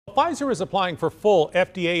Pfizer is applying for full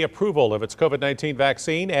FDA approval of its COVID-19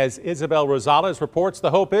 vaccine. As Isabel Rosales reports,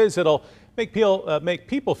 the hope is it'll make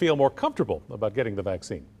people feel more comfortable about getting the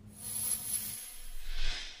vaccine.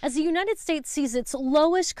 As the United States sees its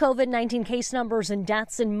lowest COVID-19 case numbers and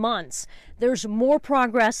deaths in months, there's more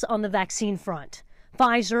progress on the vaccine front.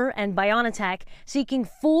 Pfizer and BioNTech seeking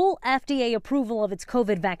full FDA approval of its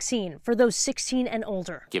COVID vaccine for those 16 and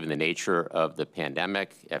older. Given the nature of the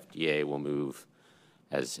pandemic, FDA will move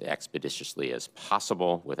as expeditiously as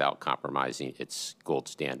possible without compromising its gold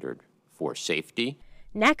standard for safety.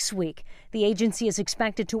 Next week, the agency is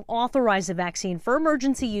expected to authorize the vaccine for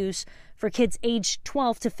emergency use for kids aged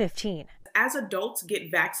 12 to 15. As adults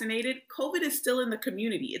get vaccinated, COVID is still in the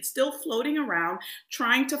community. It's still floating around,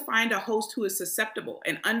 trying to find a host who is susceptible,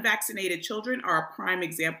 and unvaccinated children are a prime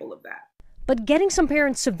example of that. But getting some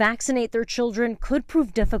parents to vaccinate their children could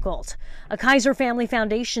prove difficult. A Kaiser Family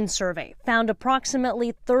Foundation survey found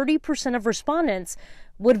approximately 30% of respondents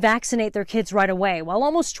would vaccinate their kids right away, while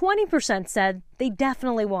almost 20% said they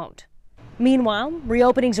definitely won't. Meanwhile,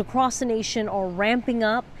 reopenings across the nation are ramping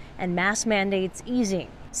up and mask mandates easing.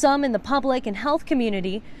 Some in the public and health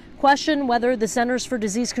community question whether the Centers for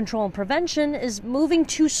Disease Control and Prevention is moving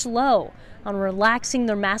too slow on relaxing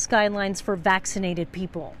their mask guidelines for vaccinated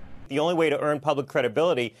people. The only way to earn public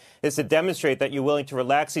credibility is to demonstrate that you're willing to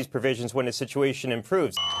relax these provisions when the situation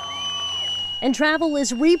improves. And travel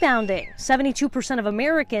is rebounding. 72% of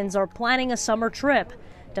Americans are planning a summer trip.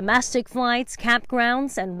 Domestic flights,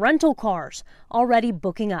 campgrounds, and rental cars already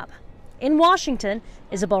booking up. In Washington,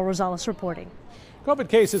 Isabel Rosales reporting. COVID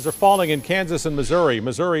cases are falling in Kansas and Missouri.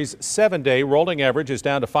 Missouri's 7-day rolling average is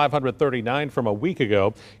down to 539 from a week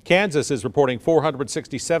ago. Kansas is reporting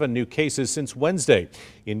 467 new cases since Wednesday.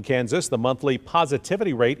 In Kansas, the monthly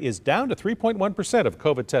positivity rate is down to 3.1% of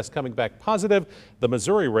COVID tests coming back positive. The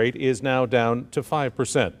Missouri rate is now down to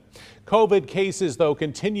 5%. COVID cases, though,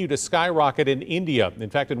 continue to skyrocket in India. In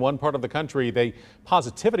fact, in one part of the country, the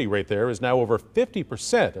positivity rate there is now over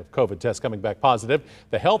 50% of COVID tests coming back positive.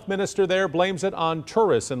 The health minister there blames it on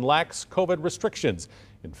tourists and lax COVID restrictions.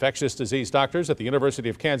 Infectious disease doctors at the University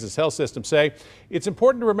of Kansas Health System say it's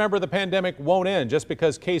important to remember the pandemic won't end just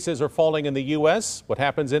because cases are falling in the U.S. What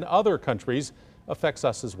happens in other countries affects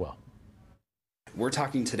us as well. We're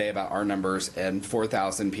talking today about our numbers, and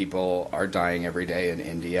 4,000 people are dying every day in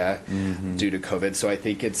India due to COVID. So I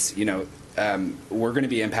think it's, we're going to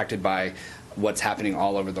be impacted by what's happening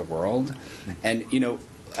all over the world. And,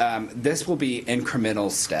 this will be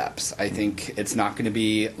incremental steps. I think it's not going to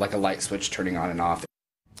be like a light switch turning on and off.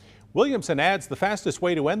 Williamson adds the fastest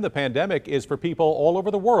way to end the pandemic is for people all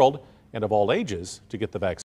over the world and of all ages to get the vaccine.